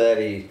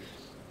study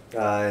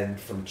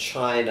from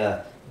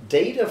China.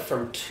 Data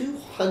from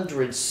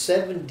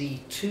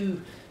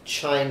 272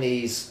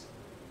 Chinese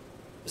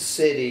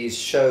cities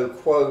show,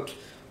 quote,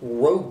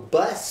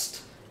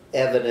 robust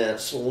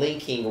evidence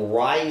linking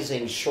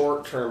rising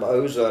short-term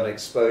ozone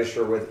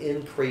exposure with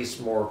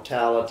increased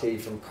mortality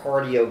from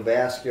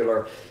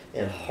cardiovascular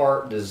and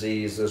heart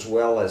disease, as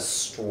well as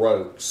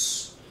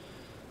strokes.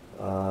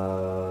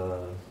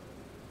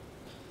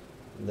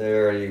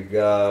 There you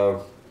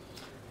go.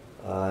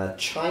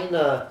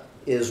 China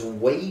is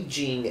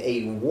waging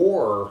a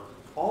war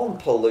on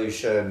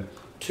pollution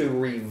to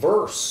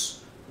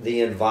reverse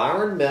the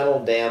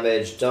environmental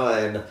damage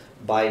done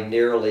by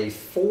nearly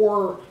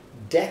 4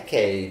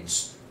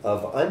 decades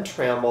of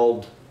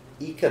untrammeled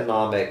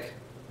economic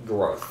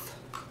growth.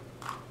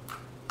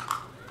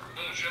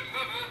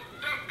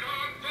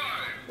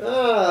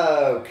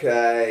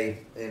 Okay,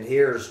 and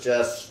here's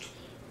just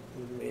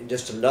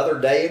another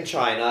day in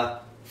China.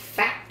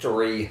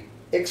 Factory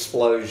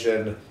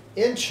explosion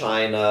in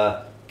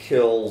China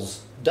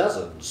kills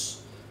dozens.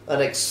 An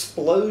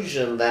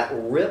explosion that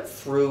ripped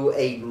through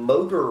a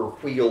motor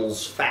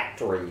wheels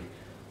factory,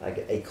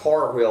 like a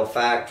car wheel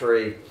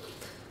factory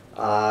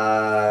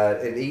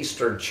in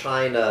eastern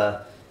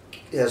China,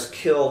 has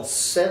killed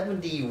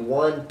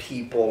 71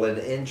 people and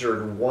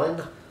injured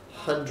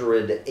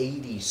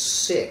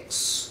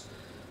 186.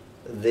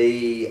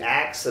 The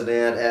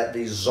accident at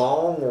the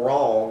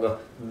Zongrong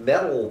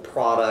Metal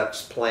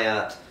Products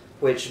plant,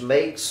 which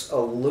makes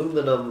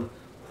aluminum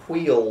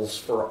wheels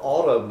for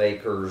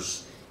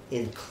automakers,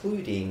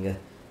 including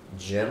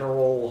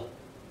General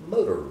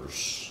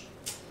Motors.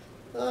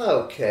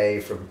 Okay,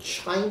 from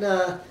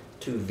China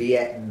to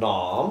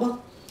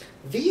Vietnam.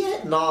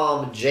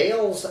 Vietnam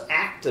jails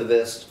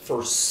activist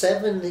for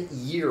 7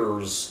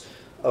 years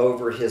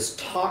over his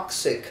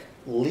toxic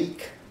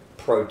leak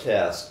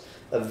protest.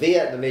 A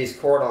Vietnamese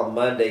court on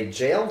Monday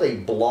jailed a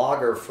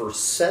blogger for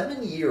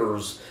 7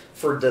 years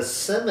for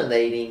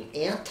disseminating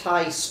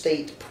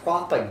anti-state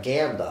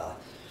propaganda,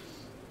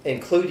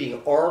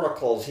 including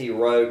articles he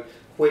wrote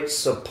which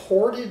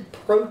supported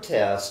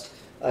protest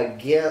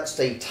against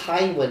a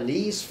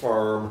Taiwanese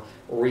firm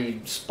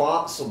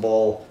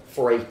responsible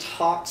for a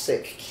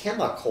toxic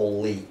chemical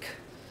leak.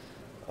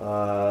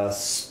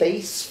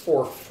 Space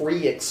for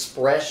free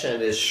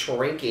expression is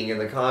shrinking in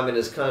the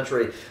communist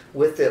country,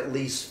 with at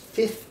least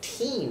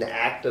 15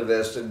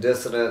 activists and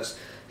dissidents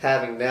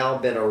having now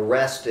been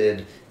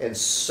arrested and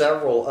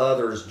several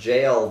others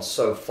jailed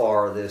so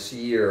far this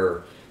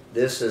year.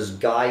 This is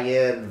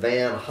Guyen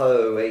Van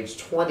Ho, age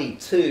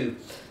 22,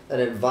 an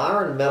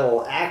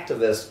environmental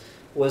activist,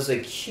 was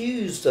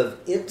accused of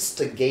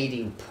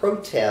instigating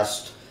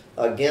protest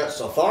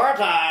against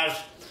authorities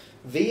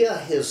via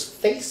his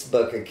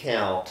Facebook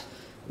account,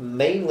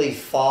 mainly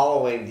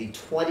following the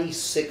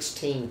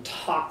 2016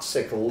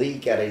 toxic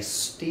leak at a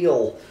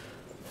steel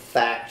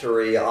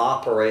factory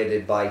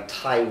operated by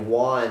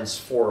Taiwan's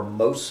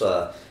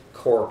Formosa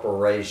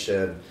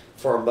Corporation.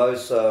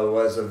 Formosa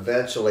was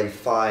eventually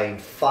fined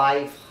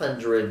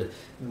 $500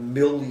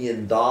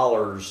 million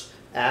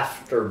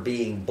after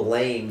being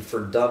blamed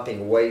for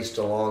dumping waste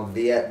along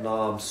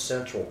Vietnam's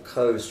central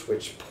coast,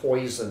 which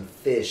poisoned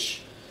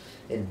fish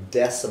and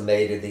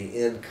decimated the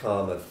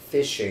income of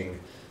fishing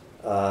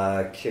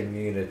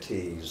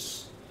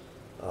communities.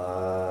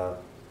 Ho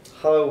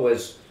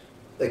was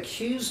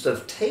accused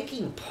of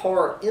taking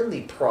part in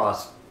the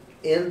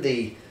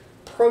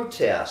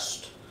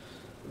protest.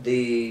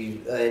 The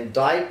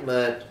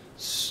indictment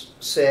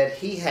said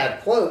he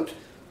had, quote,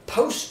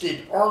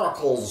 posted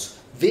articles,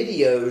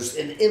 videos,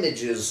 and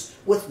images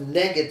with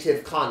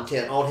negative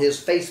content on his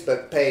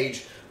Facebook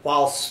page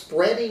while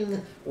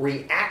spreading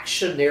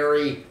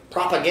reactionary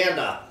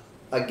propaganda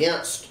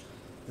against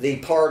the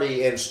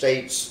party and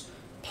state's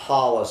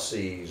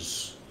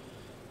policies.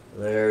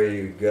 There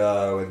you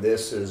go. And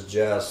this is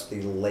just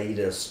the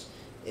latest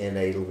in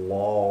a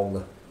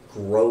long,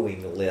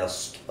 growing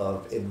list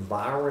of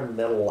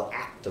environmental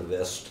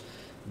activists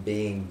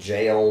being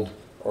jailed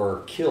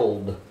or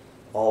killed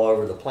all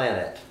over the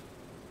planet.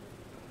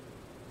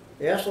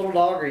 Yes, little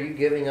dog, are you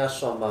giving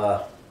us some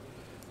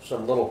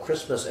little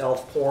Christmas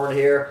elf porn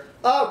here?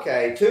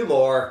 Okay, 2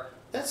 more.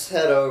 Let's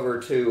head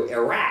over to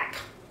Iraq.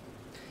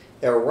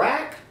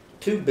 Iraq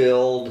to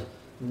build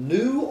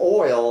new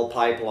oil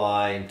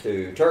pipeline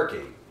to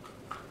Turkey.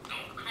 Oh,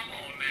 come on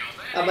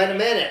now. Oh, wait a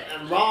minute.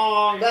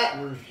 Wrong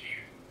button.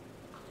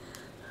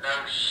 No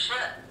shit,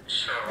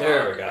 Sherlock.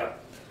 There we go.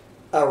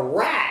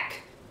 Iraq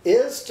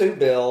is to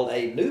build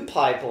a new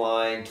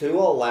pipeline to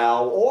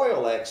allow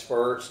oil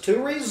exports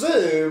to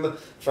resume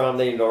from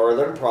the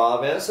northern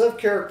province of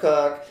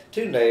Kirkuk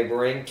to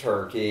neighboring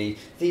Turkey,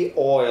 the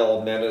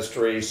oil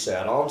ministry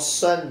said on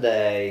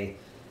Sunday.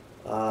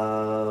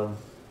 An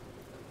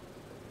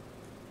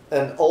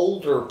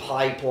older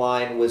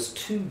pipeline was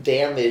too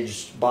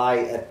damaged by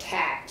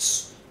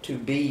attacks to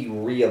be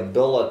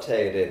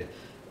rehabilitated.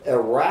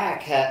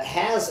 Iraq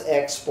has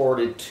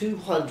exported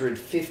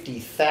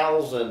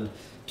 250,000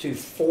 to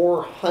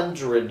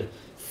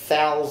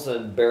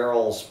 400,000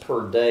 barrels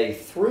per day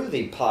through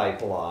the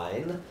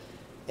pipeline.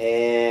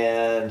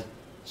 And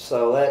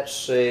so let's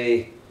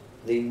see,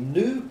 the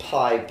new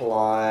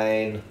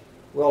pipeline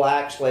will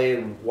actually,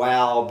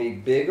 be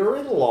bigger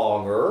and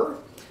longer.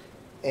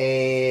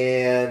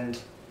 And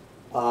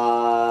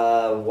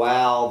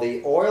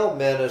the oil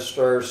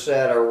minister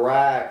said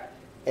Iraq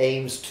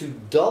aims to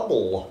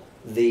double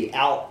the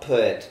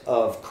output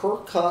of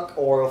Kirkuk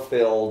oil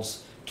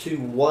fields to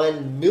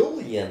 1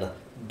 million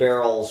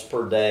barrels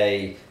per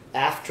day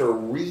after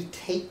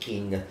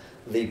retaking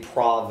the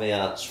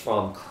province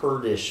from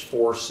Kurdish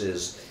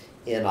forces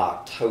in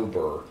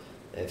October,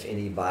 if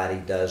anybody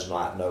does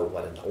not know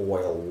what an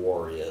oil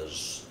war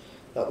is.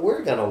 But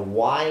we're going to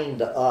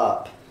wind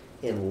up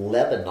in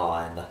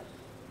Lebanon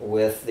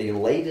with the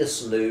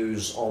latest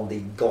news on the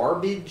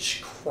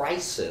garbage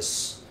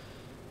crisis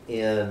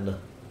in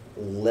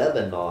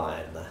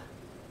Lebanon.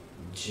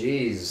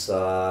 Geez,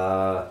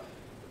 and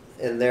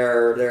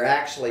they're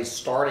actually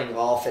starting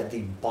off at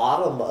the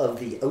bottom of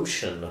the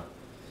ocean,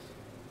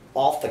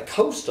 off the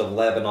coast of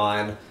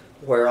Lebanon,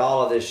 where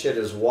all of this shit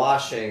is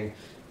washing.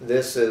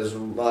 This is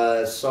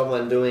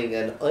someone doing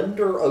an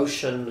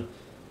under-ocean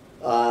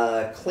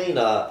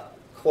cleanup.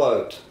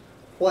 Quote,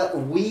 "What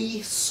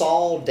we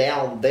saw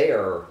down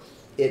there,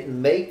 it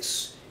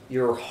makes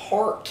your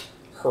heart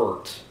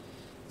hurt.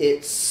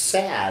 It's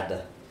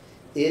sad.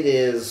 It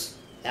is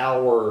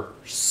our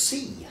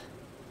sea."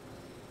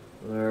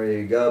 There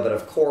you go. But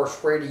of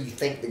course, where do you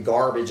think the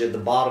garbage at the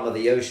bottom of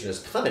the ocean is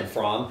coming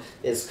from?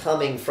 It's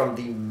coming from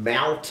the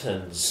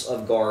mountains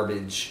of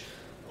garbage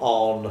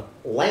on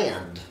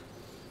land.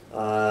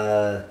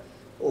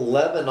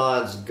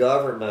 Lebanon's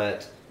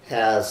government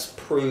has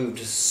proved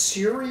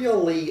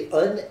serially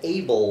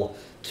unable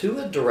to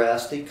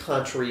address the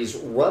country's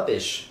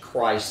rubbish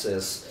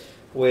crisis,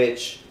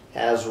 which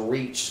has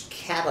reached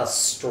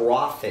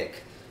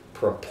catastrophic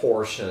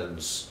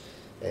proportions.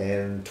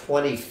 In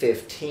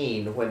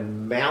 2015,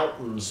 when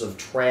mountains of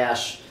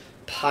trash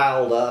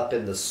piled up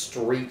in the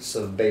streets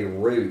of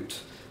Beirut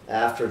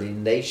after the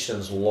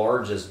nation's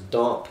largest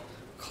dump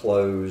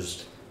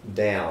closed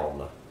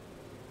down.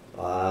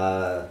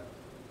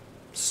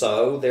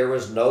 So there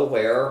was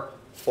nowhere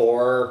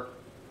to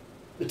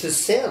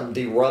send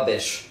the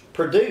rubbish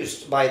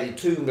produced by the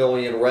 2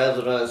 million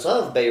residents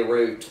of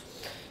Beirut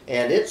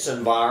and its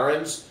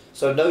environs.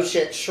 So no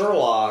shit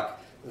Sherlock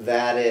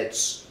that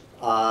it's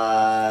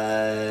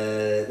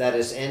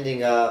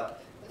ending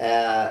up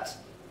at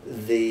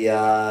the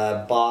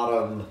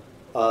bottom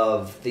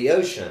of the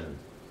ocean.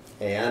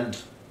 And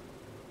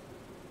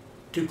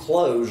to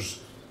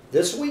close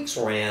this week's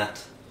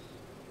rant,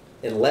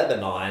 in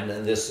Lebanon,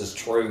 and this is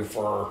true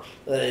for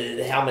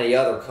how many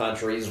other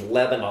countries,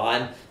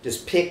 Lebanon,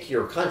 just pick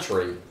your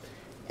country.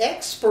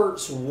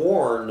 Experts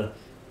warn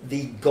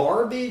the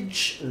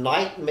garbage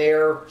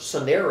nightmare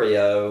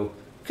scenario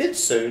could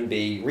soon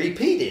be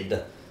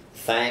repeated,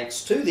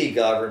 thanks to the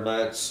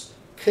government's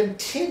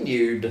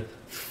continued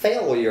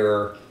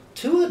failure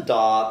to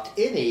adopt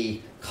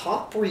any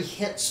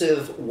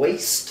comprehensive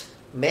waste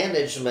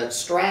management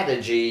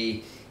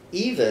strategy,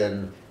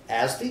 even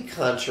as the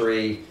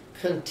country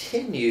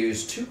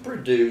continues to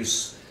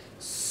produce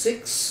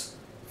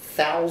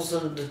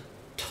 6,000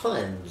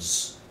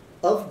 tons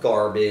of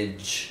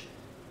garbage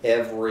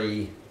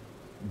every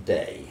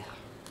day.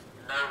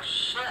 No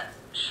shit,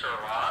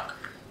 Sherlock.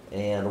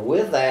 And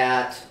with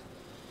that,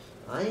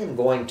 I am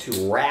going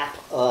to wrap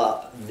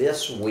up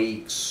this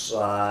week's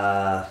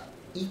Economic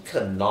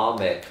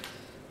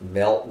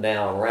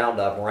Meltdown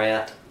Roundup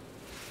rant.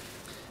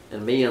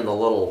 And me and the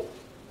little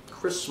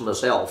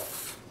Christmas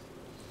elf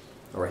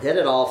are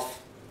headed off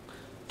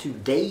to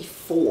day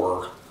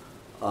 4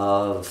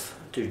 to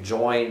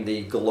join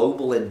the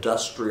global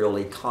industrial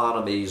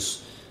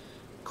economy's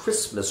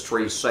Christmas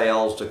tree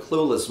sales to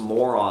clueless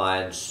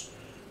morons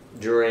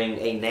during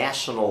a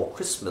national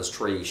Christmas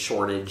tree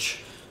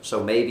shortage.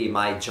 So maybe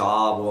my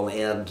job will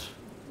end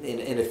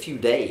in a few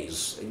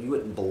days. You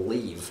wouldn't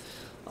believe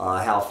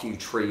how few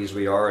trees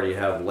we already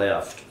have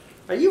left.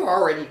 Are you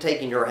already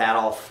taking your hat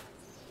off?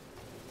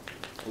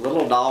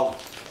 Little dog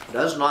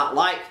does not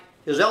like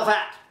his elf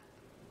hat.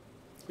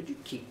 Would you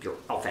keep your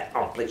elf hat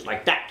on, please,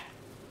 like that?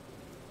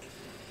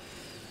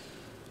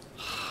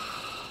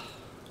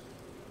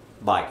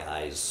 Bye,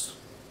 guys.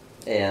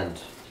 And,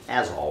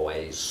 as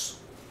always,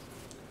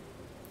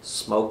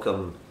 smoke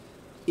 'em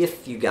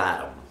if you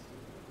got 'em.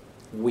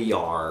 We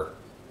are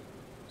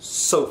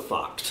so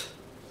fucked.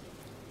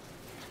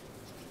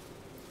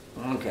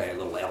 Okay,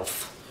 little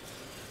elf.